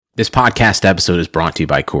This podcast episode is brought to you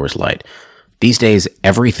by Coors Light. These days,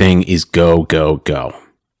 everything is go, go, go.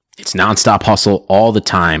 It's nonstop hustle all the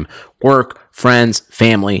time. Work, friends,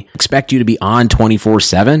 family expect you to be on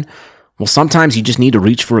 24/7. Well, sometimes you just need to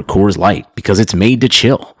reach for a Coors Light because it's made to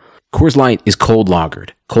chill. Coors Light is cold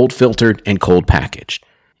lagered, cold filtered, and cold packaged.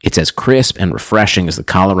 It's as crisp and refreshing as the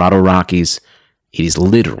Colorado Rockies. It is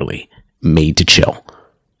literally made to chill.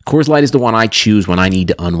 Coors Light is the one I choose when I need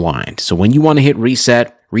to unwind. So when you want to hit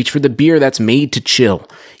reset, reach for the beer that's made to chill.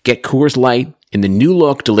 Get Coors Light in the new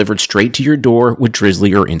look delivered straight to your door with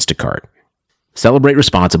Drizzly or Instacart. Celebrate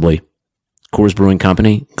responsibly. Coors Brewing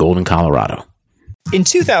Company, Golden, Colorado. In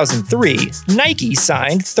 2003, Nike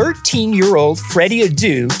signed 13-year-old Freddie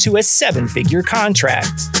Adu to a 7-figure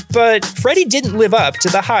contract. But Freddie didn't live up to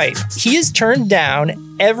the hype. He has turned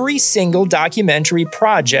down every single documentary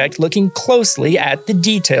project looking closely at the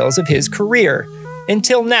details of his career.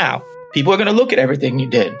 Until now. People are going to look at everything you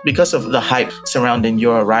did because of the hype surrounding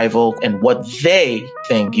your arrival and what they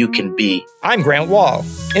think you can be. I'm Grant Wall,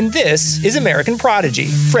 and this is American Prodigy,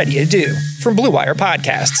 Freddie Adu, from Blue Wire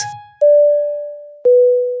Podcasts.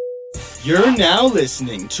 You're now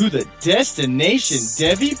listening to the Destination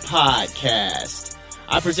Devy podcast.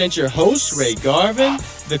 I present your host, Ray Garvin,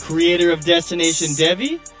 the creator of Destination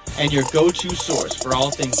Devy, and your go-to source for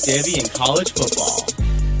all things Devy and college football.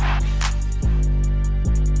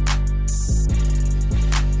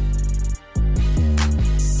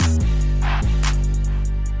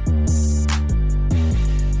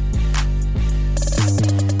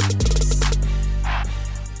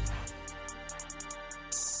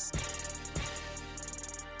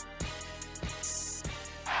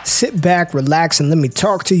 Sit back, relax, and let me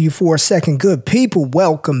talk to you for a second. Good people,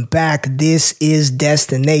 welcome back. This is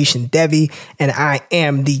Destination Devy, and I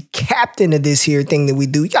am the captain of this here thing that we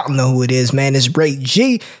do. Y'all know who it is, man. It's Ray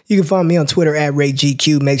G. You can follow me on Twitter at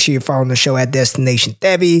RayGQ. Make sure you're following the show at Destination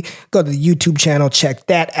Devy. Go to the YouTube channel, check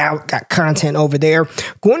that out. Got content over there.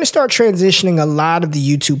 Going to start transitioning a lot of the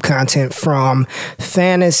YouTube content from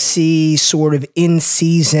fantasy, sort of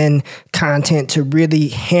in-season content to really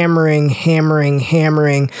hammering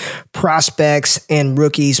prospects and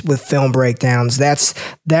rookies with film breakdowns. That's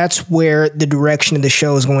where the direction of the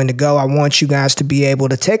show is going to go. I want you guys to be able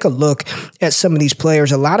to take a look at some of these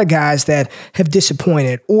players, a lot of guys that have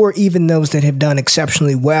disappointed, or even those that have done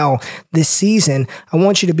exceptionally well this season. I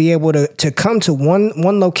want you to be able to come to one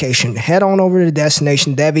location, head on over to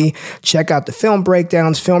Destination Devy, check out the film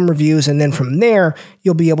breakdowns, film reviews, and then from there,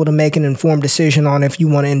 you'll be able to make an informed decision on if you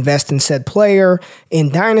want to invest in said player in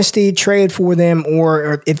Dynasty, trade for them,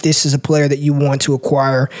 or if this is a player that you want to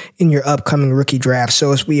acquire in your upcoming rookie draft.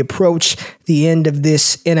 So as we approach the end of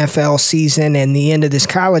this NFL season and the end of this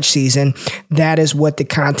college season, that is what the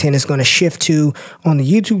content is going to shift to on the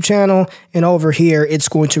YouTube channel. And over here, it's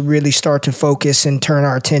going to really start to focus and turn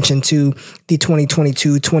our attention to the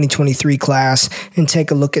 2022-2023 class and take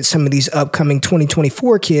a look at some of these upcoming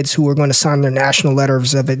 2024 kids who are going to sign their national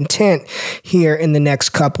letters of intent here in the next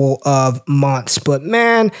couple of months. But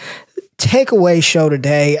man, takeaway show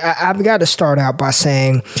today, I've got to start out by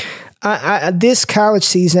saying this college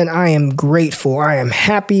season, I am grateful. I am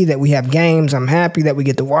happy that we have games. I'm happy that we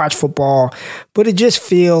get to watch football, but it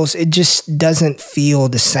just doesn't feel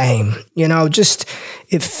the same.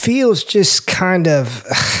 It feels just kind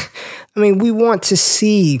of, we want to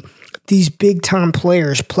see these big-time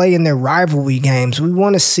players play in their rivalry games. We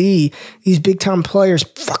want to see these big-time players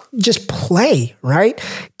just play, right?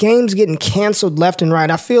 Games getting canceled left and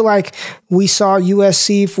right. I feel like we saw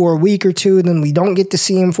USC for a week or two, then we don't get to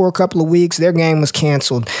see them for a couple of weeks. Their game was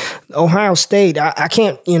canceled. Ohio State, I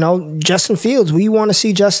can't, Justin Fields. We want to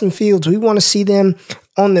see Justin Fields. We want to see them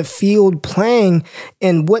on the field playing.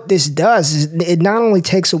 And what this does is it not only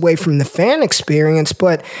takes away from the fan experience,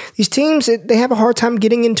 but these teams, they have a hard time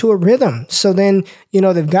getting into a rhythm. So then,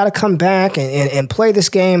 they've got to come back and play this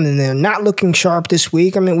game, and they're not looking sharp this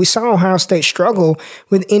week. We saw Ohio State struggle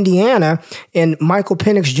with Indiana, and Michael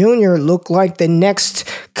Penix Jr. looked like the next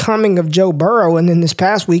coming of Joe Burrow. And then this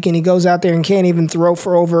past weekend, he goes out there and can't even throw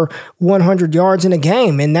for over 100 yards in a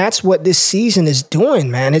game. And that's what this season is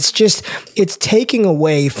doing, man. It's taking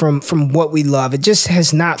away from what we love. It just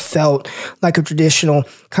has not felt like a traditional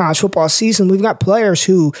college football season. We've got players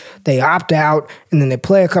who they opt out and then they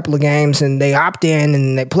play a couple of games and they opt in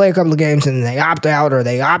and they play a couple of games and they opt out, or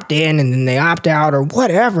they opt in and then they opt out, or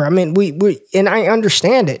whatever. We and I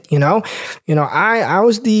understand it, I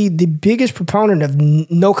was the biggest proponent of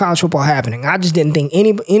no college football happening. I just didn't think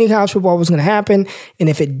any college football was going to happen. And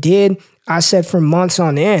if it did, I said for months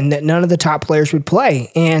on end that none of the top players would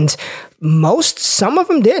play. And some of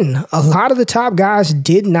them didn't. A lot of the top guys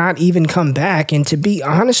did not even come back. And to be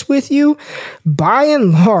honest with you, by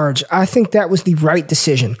and large, I think that was the right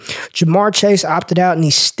decision. Jamar Chase opted out and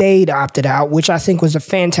he stayed opted out, which I think was a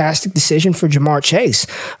fantastic decision for Jamar Chase.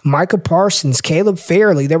 Micah Parsons, Caleb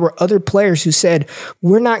Fairley, there were other players who said,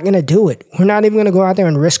 we're not going to do it. We're not even going to go out there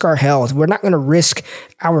and risk our health. We're not going to risk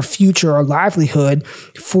our future or livelihood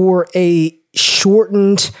for a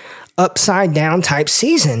shortened upside down type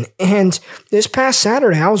season. And this past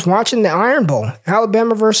Saturday, I was watching the Iron Bowl,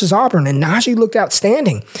 Alabama versus Auburn, and Najee looked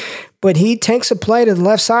outstanding. But he takes a play to the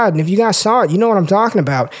left side, and if you guys saw it, you know what I'm talking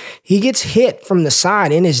about. He gets hit from the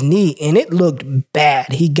side in his knee, and it looked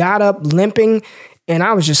bad. He got up limping, and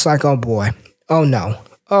I was just like, oh boy, oh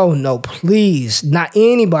no, please, not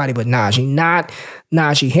anybody but Najee, not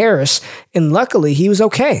Najee Harris. And luckily, he was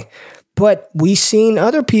okay. But we've seen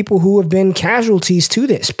other people who have been casualties to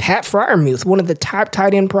this. Pat Freiermuth, one of the top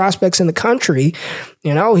tight end prospects in the country,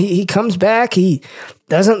 he comes back. He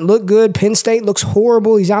doesn't look good. Penn State looks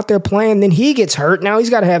horrible. He's out there playing. Then he gets hurt. Now he's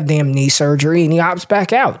got to have damn knee surgery, and he opts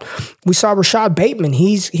back out. We saw Rashad Bateman.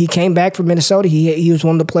 He came back from Minnesota. He was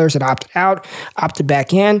one of the players that opted out, opted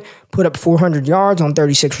back in, put up 400 yards on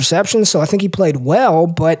 36 receptions. So I think he played well,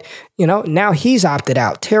 but now he's opted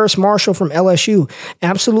out. Terrace Marshall from LSU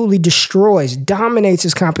absolutely dominates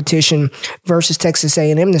his competition versus Texas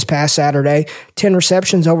A&M this past Saturday. 10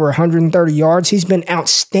 receptions, over 130 yards. He's been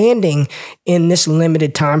outstanding in this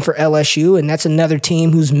limited time for LSU, and that's another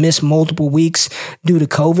team who's missed multiple weeks due to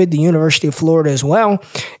COVID, the University of Florida as well.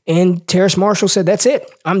 And Terrace Marshall said, that's it.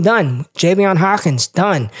 I'm done. Javion Hawkins,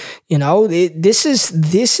 done. This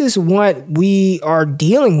is what we are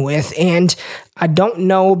dealing with, and I don't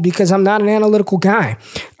know, because I'm not an analytical guy.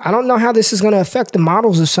 I don't know how this is going to affect the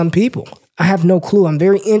models of some people. I have no clue. I'm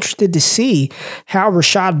very interested to see how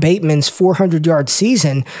Rashad Bateman's 400-yard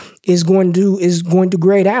season is going to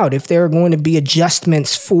grade out. If there are going to be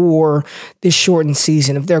adjustments for this shortened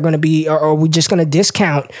season, if they're going to be, or are we just going to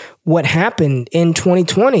discount what happened in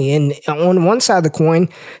 2020? And on one side of the coin,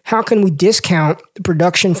 how can we discount the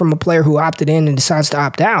production from a player who opted in and decides to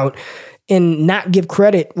opt out, and not give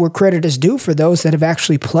credit where credit is due for those that have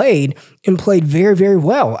actually played and played very, very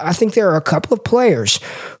well? I think there are a couple of players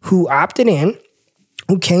who opted in,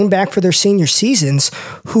 who came back for their senior seasons,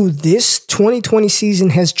 who this 2020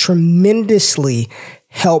 season has tremendously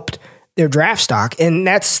helped their draft stock. And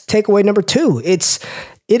that's takeaway number 2. It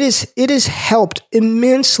has helped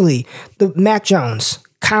immensely the Mac Jones,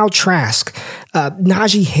 Kyle Trask,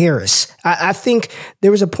 Najee Harris. I think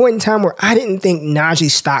there was a point in time where I didn't think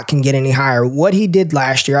Najee's stock can get any higher. What he did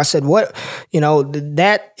last year, I said, that's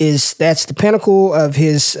the pinnacle of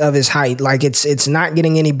his height. Like it's not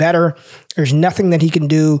getting any better. There's nothing that he can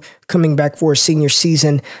do coming back for a senior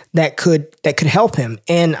season that could help him.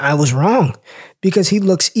 And I was wrong, because he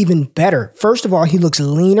looks even better. First of all, he looks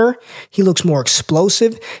leaner. He looks more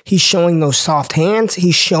explosive. He's showing those soft hands.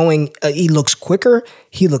 He looks quicker.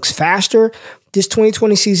 He looks faster. This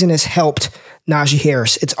 2020 season has helped Najee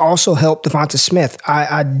Harris. It's also helped Devonta Smith.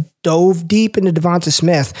 I dove deep into Devonta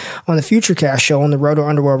Smith on the Futurecast show on the Roto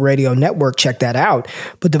Underworld Radio Network. Check that out.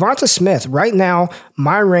 But Devonta Smith, right now,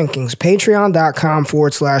 my rankings,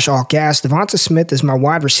 patreon.com/allgas. Devonta Smith is my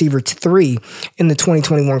wide receiver 3 in the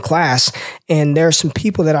 2021 class. And there are some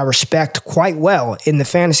people that I respect quite well in the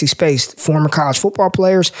fantasy space, former college football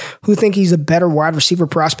players who think he's a better wide receiver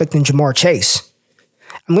prospect than Jamar Chase.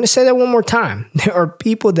 I'm going to say that one more time. There are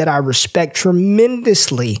people that I respect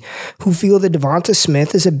tremendously who feel that Devonta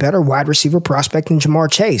Smith is a better wide receiver prospect than Jamar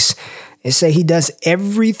Chase. They say he does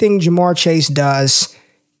everything Jamar Chase does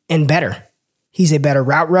and better. He's a better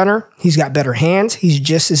route runner. He's got better hands. He's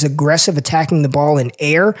just as aggressive attacking the ball in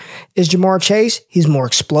air as Jamar Chase. He's more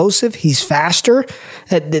explosive. He's faster.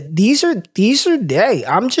 These are. Hey,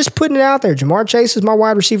 I'm just putting it out there. Jamar Chase is my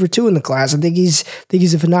wide receiver 2 in the class. I think he's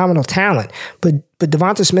a phenomenal talent. But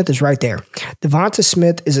Devonta Smith is right there. Devonta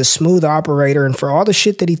Smith is a smooth operator, and for all the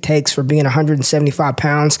shit that he takes for being 175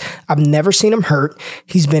 pounds, I've never seen him hurt.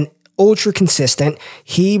 He's been ultra consistent.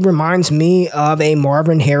 He reminds me of a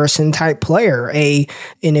Marvin Harrison type player. And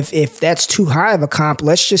if that's too high of a comp,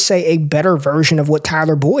 let's just say a better version of what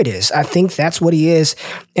Tyler Boyd is. I think that's what he is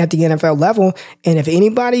at the NFL level. And if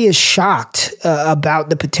anybody is shocked about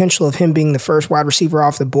the potential of him being the first wide receiver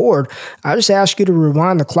off the board, I just ask you to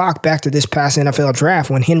rewind the clock back to this past NFL draft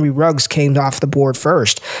when Henry Ruggs came off the board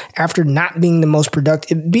first. After not being the most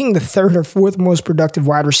productive, being the 3rd or 4th most productive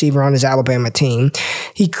wide receiver on his Alabama team,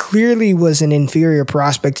 he clearly clearly was an inferior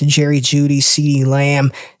prospect to Jerry Jeudy, CeeDee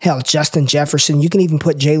Lamb, hell, Justin Jefferson. You can even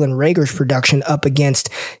put Jalen Reagor's production up against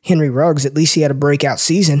Henry Ruggs. At least he had a breakout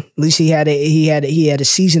season. At least he had a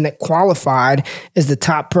season that qualified as the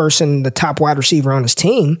top wide receiver on his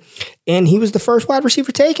team. And he was the first wide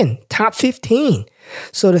receiver taken, top 15.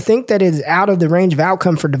 So to think that it's out of the range of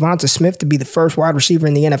outcome for Devonta Smith to be the first wide receiver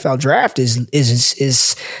in the NFL draft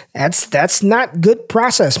that's not good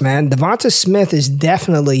process, man. Devonta Smith is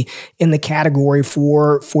definitely in the category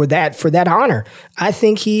for that honor. I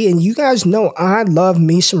think and you guys know I love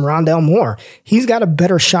me some Rondale Moore. He's got a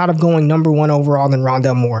better shot of going number 1 overall than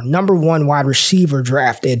Rondale Moore. Number 1 wide receiver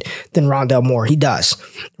drafted than Rondale Moore. He does.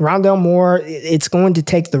 Rondale Moore, it's going to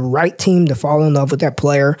take the right team to fall in love with that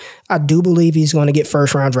player. I do believe he's going to get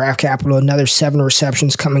first round draft capital, another 7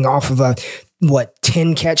 receptions coming off of a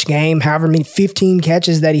 10 catch game, however many 15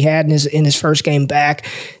 catches that he had in his first game back.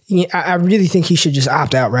 I really think he should just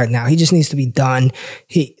opt out right now. He just needs to be done.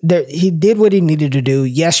 He did what he needed to do.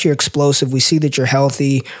 Yes, you're explosive. We see that you're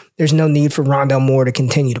healthy. There's no need for Rondale Moore to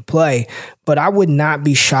continue to play, but I would not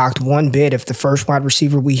be shocked one bit if the first wide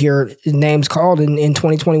receiver we hear names called in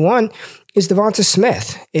 2021 is Devonta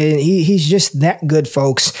Smith. And he's just that good,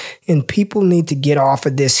 folks. And people need to get off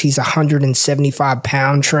of this. He's a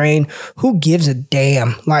 175-pound train. Who gives a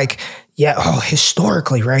damn?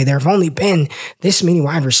 Historically, right? There have only been this many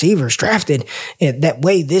wide receivers drafted that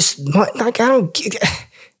way this much.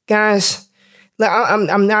 Guys,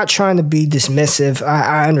 I'm not trying to be dismissive.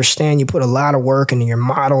 I understand you put a lot of work into your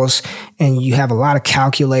models and you have a lot of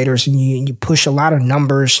calculators and you push a lot of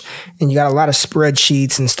numbers and you got a lot of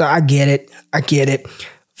spreadsheets and stuff. I get it.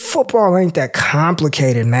 Football ain't that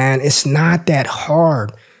complicated, man. It's not that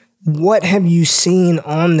hard. What have you seen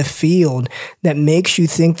on the field that makes you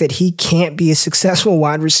think that he can't be a successful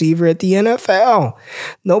wide receiver at the NFL?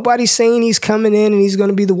 Nobody's saying he's coming in and he's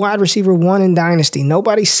going to be the wide receiver 1 in Dynasty.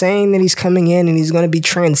 Nobody's saying that he's coming in and he's going to be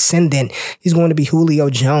transcendent. He's going to be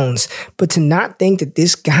Julio Jones. But to not think that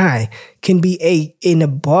this guy can be an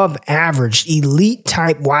above average elite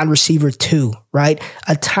type wide receiver 2, right?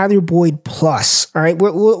 A Tyler Boyd plus, all right?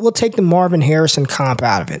 We'll take the Marvin Harrison comp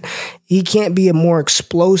out of it. He can't be a more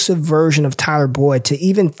explosive version of Tyler Boyd. To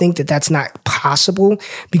even think that that's not possible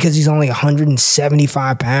because he's only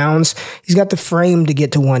 175 pounds. He's got the frame to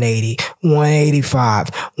get to 180, 185,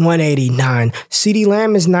 189. CeeDee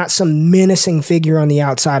Lamb is not some menacing figure on the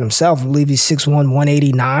outside himself. I believe he's 6'1",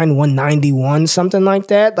 189, 191, something like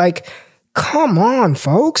that. Come on,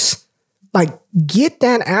 folks. Get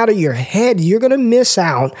that out of your head. You're going to miss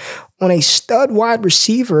out on a stud wide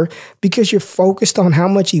receiver because you're focused on how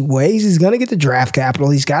much he weighs. He's going to get the draft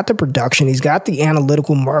capital. He's got the production. He's got the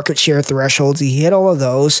analytical market share thresholds. He hit all of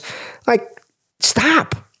those.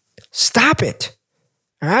 Stop it.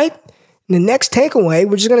 All right? And the next takeaway,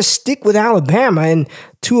 we're just going to stick with Alabama and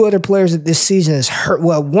 2 other players that this season has hurt.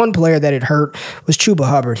 Well, one player that it hurt was Chuba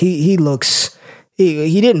Hubbard. He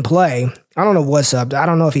didn't play. I don't know what's up. I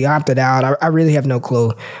don't know if he opted out. I really have no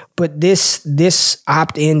clue. But this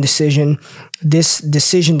opt-in decision, this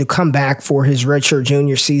decision to come back for his redshirt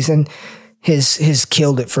junior season has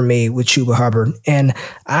killed it for me with Chuba Hubbard. And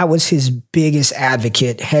I was his biggest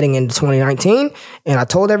advocate heading into 2019. And I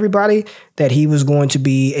told everybody that he was going to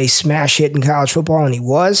be a smash hit in college football, and he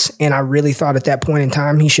was. And I really thought at that point in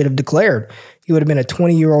time he should have declared. He would have been a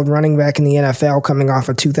 20-year-old running back in the NFL coming off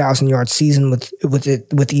a 2,000-yard season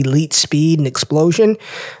with elite speed and explosion.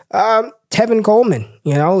 Tevin Coleman,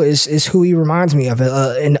 is who he reminds me of.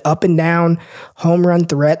 An up-and-down home run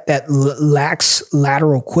threat that lacks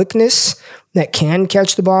lateral quickness, that can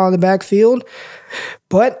catch the ball in the backfield.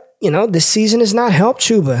 But, this season has not helped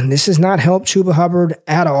Chuba. This has not helped Chuba Hubbard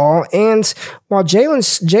at all. And while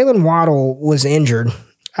Jalen Waddle was injured,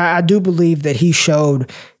 I do believe that he showed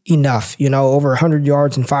enough, over 100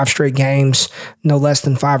 yards in 5 straight games, no less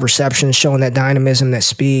than 5 receptions, showing that dynamism, that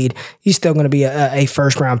speed. He's still going to be a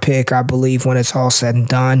first-round pick, I believe, when it's all said and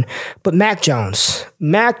done. But Mac Jones,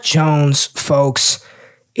 folks,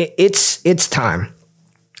 it's time.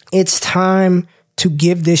 It's time to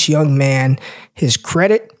give this young man his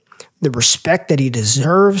credit, the respect that he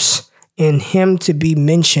deserves, and him to be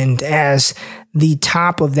mentioned as the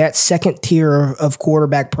top of that second tier of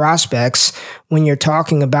quarterback prospects when you're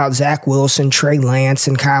talking about Zach Wilson, Trey Lance,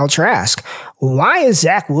 and Kyle Trask. Why is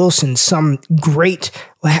Zach Wilson some great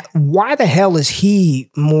Why the hell is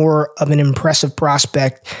he more of an impressive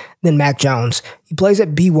prospect than Mac Jones? He plays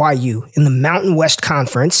at BYU in the Mountain West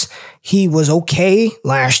Conference. He was okay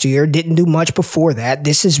last year, didn't do much before that.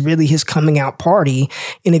 This is really his coming out party.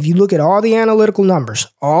 And if you look at all the analytical numbers,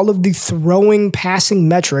 all of the throwing, passing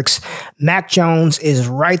metrics, Mac Jones is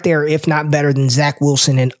right there, if not better than Zach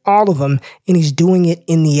Wilson in all of them. And he's doing it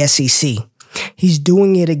in the SEC. He's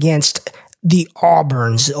doing it against the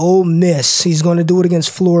Auburns, Ole Miss. He's going to do it against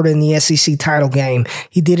Florida in the SEC title game.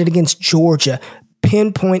 He did it against Georgia.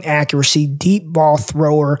 Pinpoint accuracy, deep ball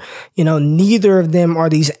thrower. Neither of them are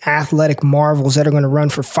these athletic marvels that are going to run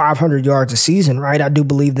for 500 yards a season, right? I do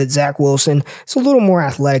believe that Zach Wilson is a little more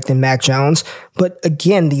athletic than Mac Jones. But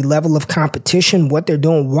again, the level of competition, what they're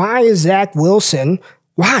doing. Why is Zach Wilson?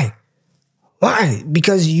 Why?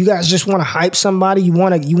 Because you guys just want to hype somebody. You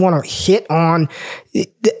want to hit on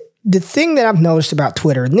the thing that I've noticed about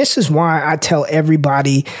Twitter, and this is why I tell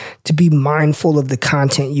everybody to be mindful of the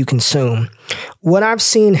content you consume. What I've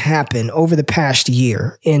seen happen over the past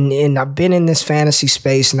year, and I've been in this fantasy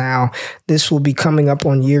space now, this will be coming up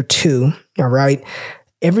on year 2, all right?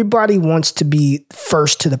 Everybody wants to be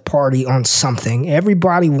first to the party on something.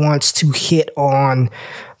 Everybody wants to hit on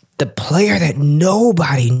the player that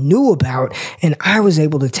nobody knew about, and I was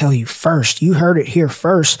able to tell you first. You heard it here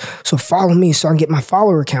first, so follow me so I can get my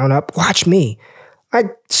follower count up. Watch me.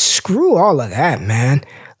 Screw all of that, man.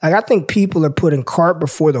 I think people are putting cart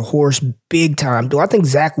before the horse big time. Do I think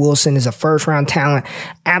Zach Wilson is a first-round talent?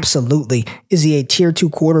 Absolutely. Is he a tier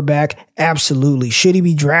 2 quarterback? Absolutely. Should he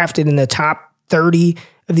be drafted in the top 30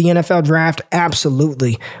 of the NFL draft?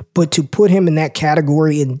 Absolutely. But to put him in that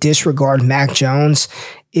category and disregard Mac Jones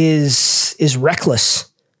is reckless.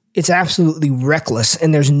 It's absolutely reckless.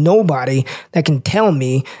 And there's nobody that can tell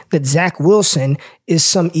me that Zach Wilson is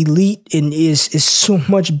some elite and is so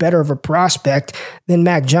much better of a prospect than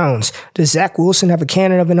Mac Jones. Does Zach Wilson have a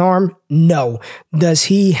cannon of an arm? No. Does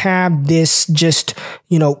he have this just,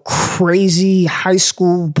 crazy high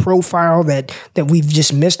school profile that we've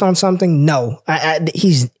just missed on something? No.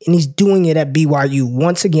 He's doing it at BYU.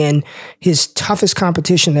 Once again, his toughest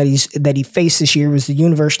competition that he faced this year was the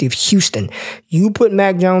University of Houston. You put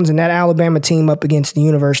Mac Jones and that Alabama team up against the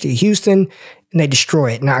University of Houston, and they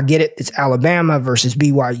destroy it. Now, I get it. It's Alabama versus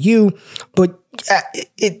BYU, but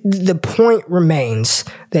the point remains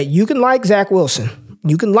that you can like Zach Wilson.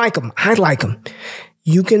 You can like him. I like him.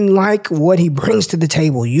 You can like what he brings to the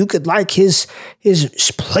table. You could like his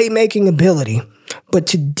playmaking ability. But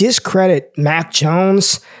to discredit Mac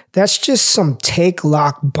Jones, that's just some take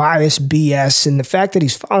lock bias BS. And the fact that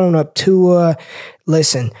he's following up Tua,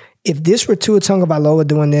 listen, if this were Tua Tagovailoa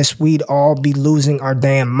doing this, we'd all be losing our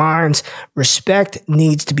damn minds. Respect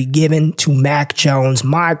needs to be given to Mac Jones,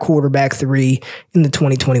 my quarterback 3 in the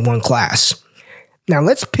 2021 class. Now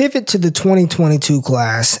let's pivot to the 2022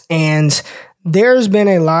 class, and there's been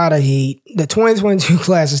a lot of heat. The 2022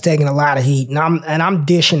 class is taking a lot of heat, and I'm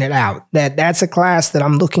dishing it out. That's a class that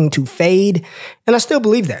I'm looking to fade, and I still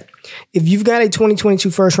believe that. If you've got a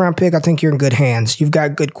 2022 first-round pick, I think you're in good hands. You've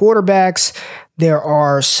got good quarterbacks. There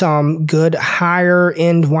are some good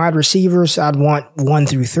higher-end wide receivers. I'd want 1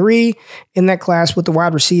 through 3 in that class with the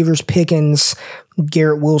wide receivers, Pickens,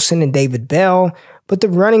 Garrett Wilson, and David Bell. But the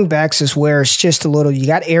running backs is where it's just a little, you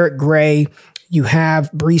got Eric Gray, you have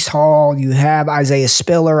Breece Hall, you have Isaiah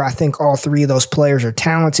Spiller. I think all 3 of those players are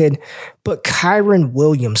talented. But Kyren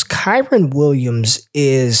Williams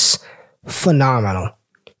is phenomenal.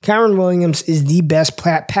 Kyren Williams is the best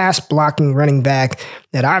pass blocking running back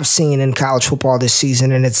that I've seen in college football this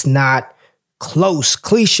season, and it's not close.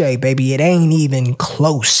 Cliche, baby. It ain't even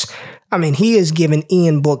close. I mean, he has given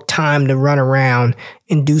Ian Book time to run around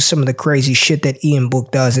and do some of the crazy shit that Ian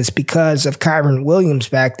Book does. It's because of Kyren Williams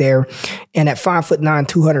back there. And at 5'9",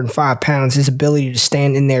 205 pounds, his ability to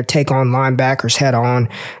stand in there, take on linebackers head on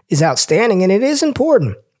is outstanding. And it is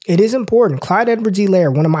important. It is important. Clyde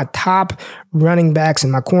Edwards-Helaire, one of my top running backs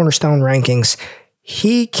in my cornerstone rankings,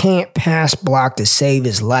 he can't pass block to save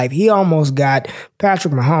his life. He almost got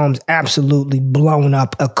Patrick Mahomes absolutely blown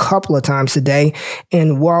up a couple of times today.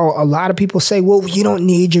 And while a lot of people say, well, you don't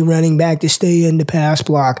need your running back to stay in the pass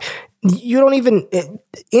block, you don't even,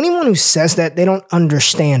 anyone who says that, they don't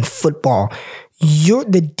understand football.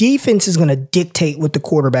 The defense is going to dictate what the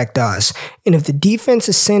quarterback does. And if the defense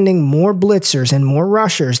is sending more blitzers and more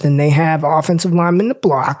rushers than they have offensive linemen to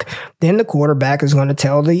block, then the quarterback is going to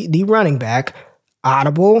tell the running back,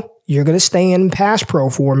 audible, you're going to stay in pass pro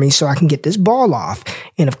for me so I can get this ball off.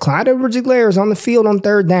 And if Clyde Edwards-Helaire is on the field on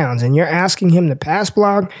third downs and you're asking him to pass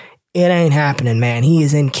block, It ain't happening, man. He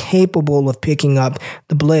is incapable of picking up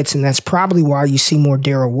the blitz, and that's probably why you see more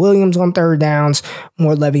Darrell Williams on third downs,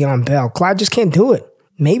 more Le'Veon Bell. Clyde just can't do it.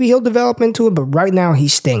 Maybe he'll develop into it, but right now he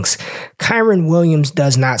stinks. Kyren Williams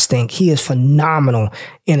does not stink. He is phenomenal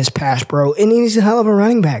in his pass pro, and he's a hell of a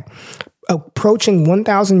running back. Approaching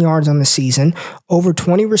 1,000 yards on the season, over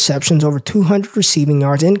 20 receptions, over 200 receiving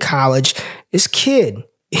yards in college. This kid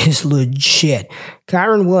is legit.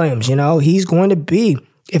 Kyren Williams, he's going to be,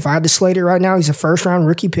 if I had to slate it right now, he's a first-round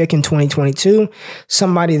rookie pick in 2022.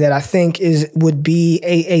 Somebody that I think would be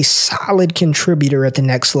a solid contributor at the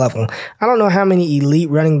next level. I don't know how many elite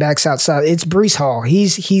running backs outside. It's Breece Hall.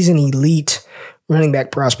 He's an elite running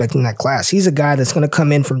back prospect in that class. He's a guy that's going to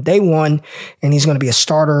come in from day one, and he's going to be a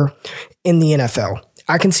starter in the NFL.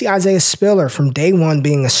 I can see Isaiah Spiller from day one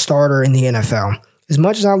being a starter in the NFL. As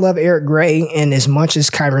much as I love Eric Gray and as much as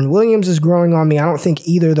Kyren Williams is growing on me, I don't think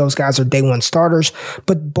either of those guys are day one starters,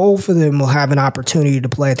 but both of them will have an opportunity to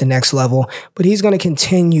play at the next level. But he's going to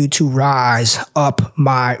continue to rise up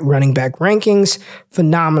my running back rankings.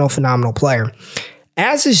 Phenomenal player.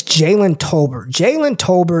 As is Jalen Tolbert. Jalen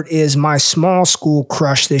Tolbert is my small school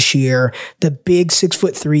crush this year, the big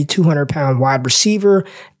 6'3", 200-pound wide receiver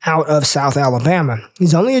out of South Alabama.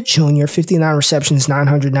 He's only a junior, 59 receptions,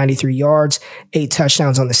 993 yards, 8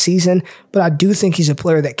 touchdowns on the season, but I do think he's a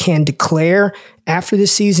player that can declare after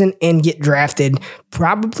this season and get drafted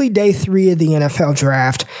probably day 3 of the NFL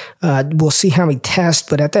draft. We'll see how he tests,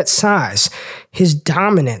 but at that size, his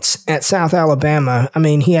dominance at South Alabama,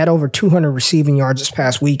 he had over 200 receiving yards this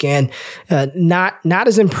past weekend. Not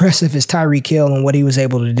as impressive as Tyreek Hill and what he was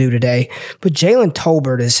able to do today, but Jalen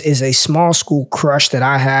Tolbert is a small school crush that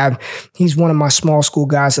I have. He's one of my small school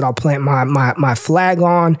guys that I'll plant my flag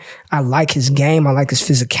on. I like his game. I like his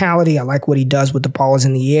physicality. I like what he does with the balls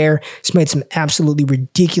in the air. He's made some absolutely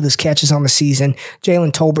ridiculous catches on the season.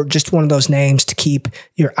 Jalen Tolbert, just one of those names to keep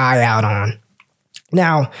your eye out on.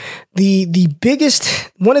 Now, one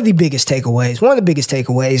of the biggest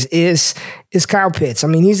takeaways is Kyle Pitts.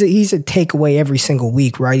 He's a takeaway every single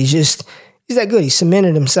week, right? He's that good. He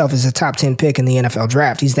cemented himself as a top 10 pick in the NFL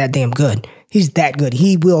draft. He's that damn good. He's that good.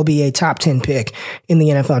 He will be a top 10 pick in the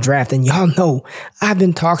NFL draft. And y'all know I've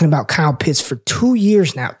been talking about Kyle Pitts for 2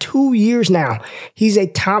 years now. 2 years now. He's a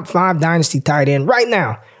top 5 dynasty tight end right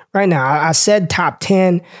now. I said top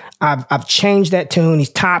 10. I've changed that tune. He's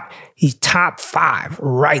top 5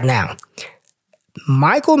 right now.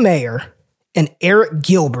 Michael Mayer and Eric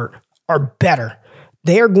Gilbert are better.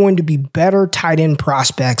 They are going to be better tight end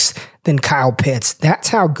prospects than Kyle Pitts. That's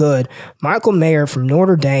how good Michael Mayer from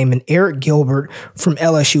Notre Dame and Eric Gilbert from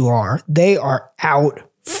LSU are. They are out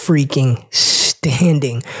freaking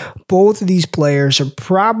standing. Both of these players are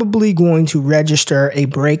probably going to register a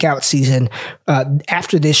breakout season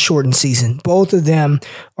after this shortened season. Both of them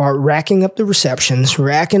are racking up the receptions,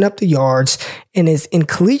 racking up the yards, and in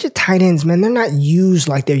collegiate tight ends, man, they're not used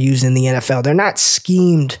like they're used in the NFL. They're not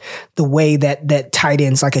schemed the way that tight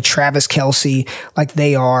ends like a Travis Kelce, like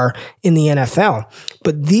they are in the NFL.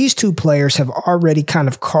 But these two players have already kind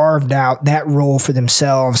of carved out that role for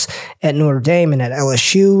themselves at Notre Dame and at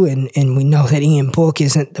LSU, and we know that Ian Book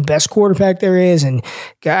isn't the best quarterback there is, and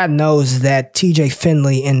God knows that TJ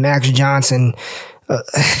Finley and Max Johnson,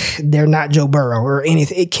 they're not Joe Burrow or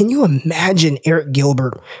anything. Can you imagine Eric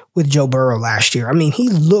Gilbert with Joe Burrow last year? He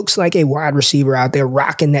looks like a wide receiver out there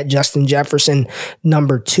rocking that Justin Jefferson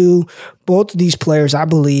number 2. Both of these players, I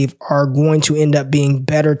believe, are going to end up being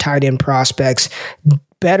better tight end prospects,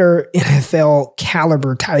 better NFL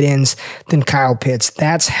caliber tight ends than Kyle Pitts.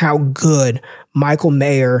 That's how good Michael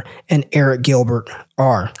Mayer and Eric Gilbert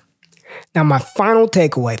are. Now, my final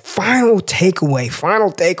takeaway,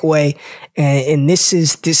 and this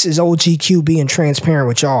is OG Q being transparent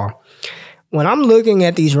with y'all. When I'm looking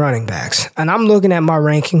at these running backs, and I'm looking at my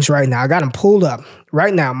rankings right now, I got them pulled up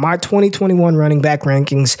right now, my 2021 running back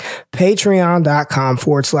rankings,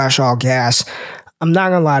 patreon.com/allgas. I'm not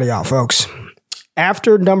going to lie to y'all, folks.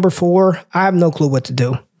 After number 4, I have no clue what to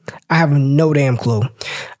do. I have no damn clue.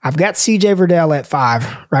 I've got CJ Verdell at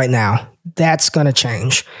 5 right now. That's going to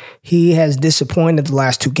change. He has disappointed the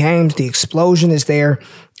last 2 games. The explosion is there.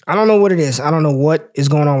 I don't know what it is. I don't know what is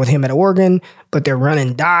going on with him at Oregon, but they're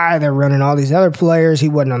running Dye. They're running all these other players. He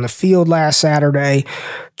wasn't on the field last Saturday.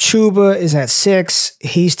 Chuba is at 6.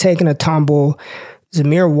 He's taking a tumble.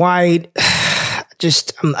 Zamir White,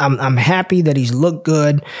 I'm happy that he's looked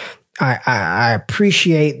good. I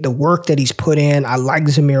appreciate the work that he's put in. I like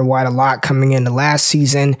Zamir White a lot coming into last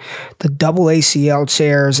season. The double ACL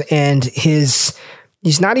tears, and he's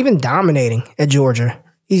not even dominating at Georgia.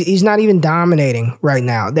 He's not even dominating right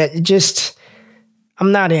now.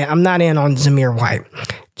 I'm not in on Zamir White.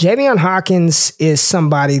 Javion Hawkins is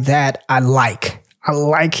somebody that I like. I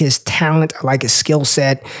like his talent. I like his skill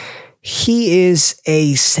set. He is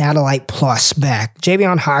a satellite plus back.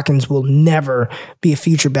 Javion Hawkins will never be a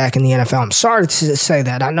feature back in the NFL. I'm sorry to say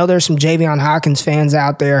that. I know there's some Javion Hawkins fans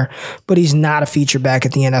out there, but he's not a feature back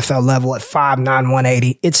at the NFL level at 5'9",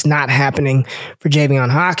 180. It's not happening for Javion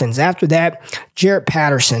Hawkins. After that, Jarrett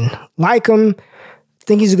Patterson. Like him.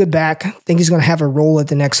 Think he's a good back. Think he's going to have a role at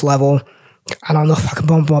the next level. I don't know if I can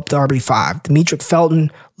bump him up to RB5. Demetric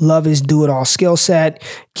Felton, love his do-it-all skill set.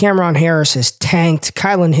 Cameron Harris is tanked.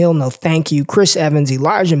 Kylan Hill, no thank you. Chris Evans,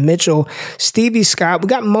 Elijah Mitchell, Stevie Scott. We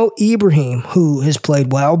got Mo Ibrahim, who has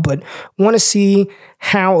played well, but want to see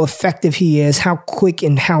how effective he is, how quick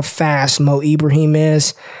and how fast Mo Ibrahim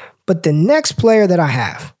is. But the next player that I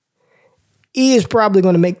have, he is probably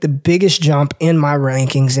going to make the biggest jump in my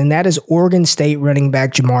rankings, and that is Oregon State running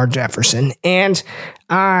back Jamar Jefferson. And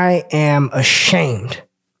I am ashamed.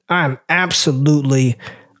 I'm absolutely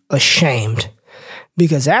ashamed.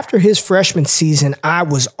 Because after his freshman season, I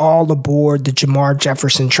was all aboard the Jamar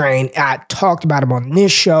Jefferson train. I talked about him on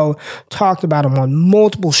this show, talked about him on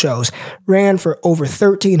multiple shows, ran for over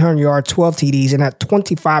 1,300 yards, 12 TDs, and had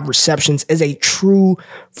 25 receptions as a true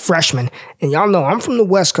freshman. And y'all know I'm from the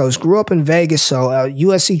West Coast, grew up in Vegas, so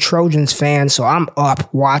USC Trojans fan, so I'm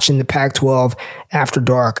up watching the Pac-12 after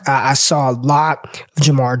dark. I saw a lot of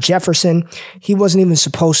Jamar Jefferson. He wasn't even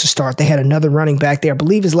supposed to start. They had another running back there. I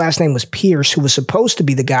believe his last name was Pierce, who was supposed to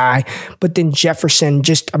be the guy, but then Jefferson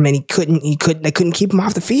they couldn't keep him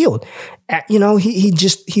off the field.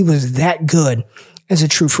 He was that good as a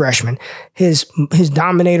true freshman. His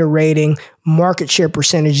dominator rating, market share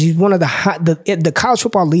percentage, he's one of the college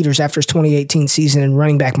football leaders after his 2018 season in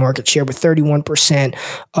running back market share, with 31%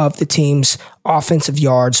 of the team's offensive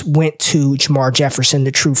yards went to Jamar Jefferson,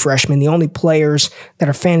 the true freshman. The only players that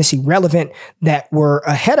are fantasy relevant that were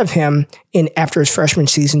ahead of him after his freshman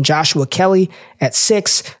season: Joshua Kelly at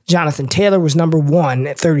 6, Jonathan Taylor was number 1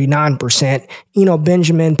 at 39%, Eno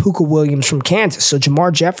Benjamin, Puka Williams from Kansas. So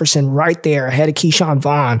Jamar Jefferson right there ahead of Keyshawn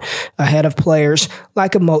Vaughn, ahead of players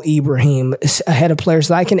like a Mo Ibrahim, ahead of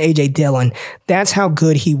players like an A.J. Dillon. That's how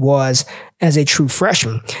good he was as a true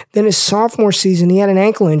freshman. Then his sophomore season, he had an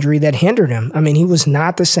ankle injury that hindered him. I mean, he was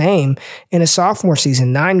not the same in his sophomore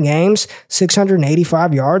season. 9 games,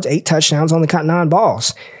 685 yards, 8 touchdowns, only caught 9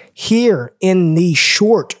 balls. Here in the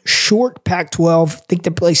short Pac-12, I think they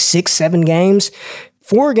play 6-7 games,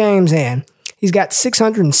 4 games in, he's got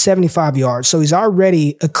 675 yards. So he's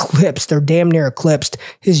already eclipsed, or damn near eclipsed,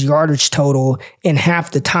 his yardage total in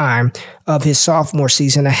half the time of his sophomore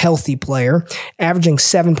season. A healthy player, averaging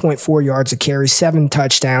 7.4 yards a carry, 7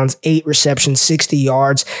 touchdowns, 8 receptions, 60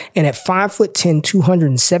 yards. And at 5'10",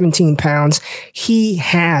 217 pounds, he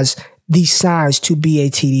has the size to be a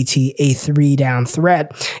TDT, a 3-down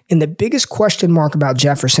threat. And the biggest question mark about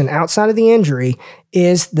Jefferson outside of the injury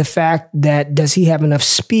is the fact that, does he have enough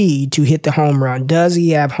speed to hit the home run? Does he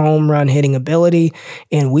have home run hitting ability?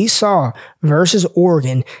 And we saw versus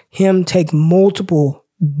Oregon him take multiple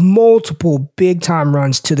big time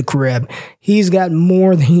runs to the crib. He's got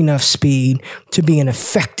more than enough speed to be an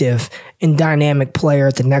effective and dynamic player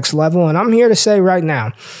at the next level. And I'm here to say right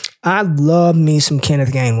now, I love me some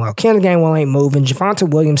Kenneth Gainwell. Kenneth Gainwell ain't moving. Javonte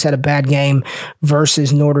Williams had a bad game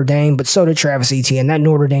versus Notre Dame, but so did Travis Etienne. That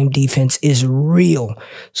Notre Dame defense is real.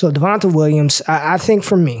 So Javonte Williams, I think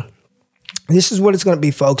for me, this is what it's going to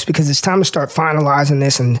be, folks, because it's time to start finalizing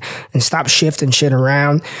this and stop shifting shit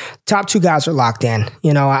around. Top 2 guys are locked in.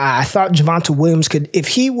 I thought Javonte Williams could, if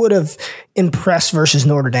he would have impressed versus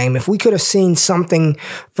Notre Dame, if we could have seen something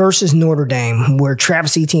versus Notre Dame where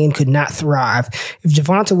Travis Etienne could not thrive, if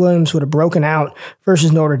Javonte Williams would have broken out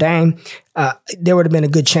versus Notre Dame, there would have been a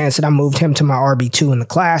good chance that I moved him to my RB2 in the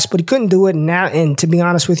class, but he couldn't do it. And to be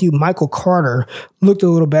honest with you, Michael Carter looked a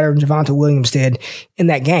little better than Javonte Williams did in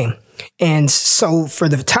that game. And so for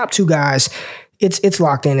the top 2 guys, it's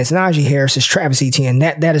locked in. It's Najee Harris, it's Travis Etienne.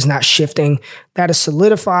 That is not shifting. That is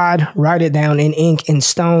solidified. Write it down in ink and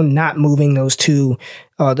stone, not moving those two.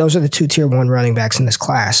 Those are the 2 tier 1 running backs in this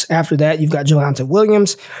class. After that, you've got Javonte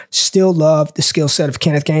Williams. Still love the skill set of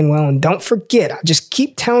Kenneth Gainwell. And don't forget, I just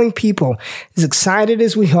keep telling people, as excited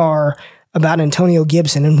as we are about Antonio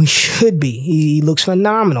Gibson, and we should be, he looks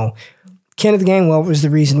phenomenal. Kenneth Gainwell was the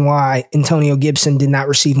reason why Antonio Gibson did not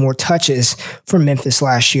receive more touches from Memphis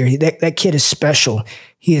last year. That kid is special.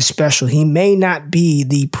 He is special. He may not be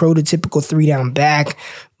the prototypical 3-down back,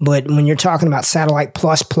 but when you're talking about satellite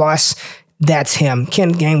plus, that's him.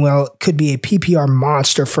 Kenneth Gainwell could be a PPR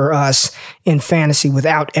monster for us in fantasy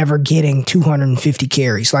without ever getting 250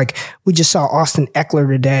 carries. Like we just saw Austin Eckler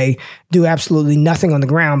today do absolutely nothing on the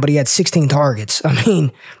ground, but he had 16 targets. I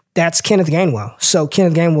mean, that's Kenneth Gainwell. So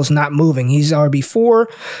Kenneth Gainwell's not moving. He's RB4,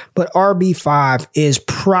 but RB5 is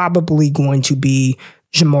probably going to be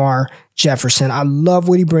Jamar Jefferson. I love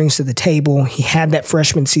what he brings to the table. He had that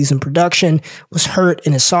freshman season production, was hurt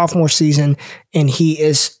in his sophomore season, and he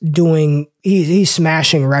is he's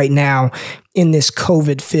smashing right now in this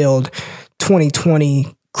COVID-filled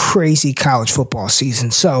 2020 crazy college football season.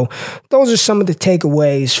 So those are some of the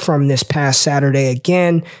takeaways from this past Saturday.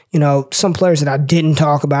 Again, some players that I didn't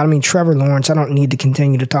talk about. I mean, Trevor Lawrence, I don't need to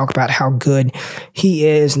continue to talk about how good he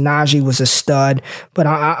is. Najee was a stud. But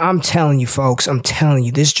I'm telling you, folks, this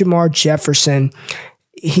Jamar Jefferson,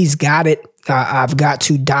 he's got it. I've got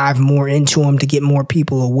to dive more into him to get more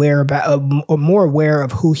people aware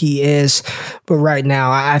of who he is. But right now,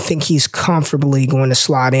 I think he's comfortably going to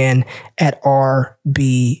slot in at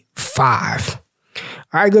RB5.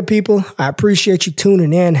 All right, good people. I appreciate you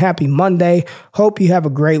tuning in. Happy Monday. Hope you have a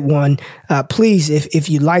great one. Please, if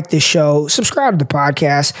you like this show, subscribe to the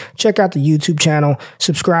podcast. Check out the YouTube channel.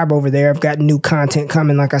 Subscribe over there. I've got new content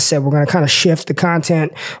coming. Like I said, we're going to kind of shift the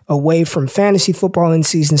content away from fantasy football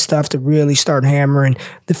in-season stuff to really start hammering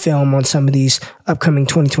the film on some of these upcoming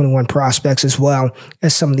 2021 prospects as well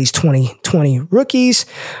as some of these 2020 rookies.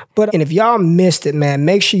 And if y'all missed it, man,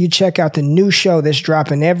 make sure you check out the new show that's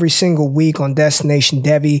dropping every single week on Destination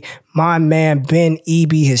Devy. My man Ben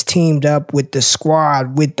Eby has teamed up with the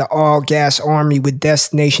squad, with the All Gas Army, with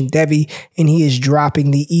Destination Devy, and he is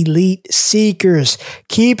dropping the Elite Seekers,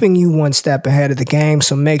 keeping you one step ahead of the game.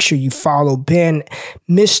 So make sure you follow Ben,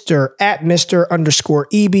 Mr.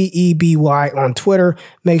 _Eby, EBY on Twitter.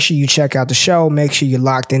 Make sure you check out the show. Make sure you're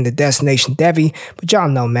locked into Destination Devy. But y'all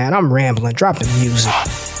know, man, I'm rambling. Drop the music.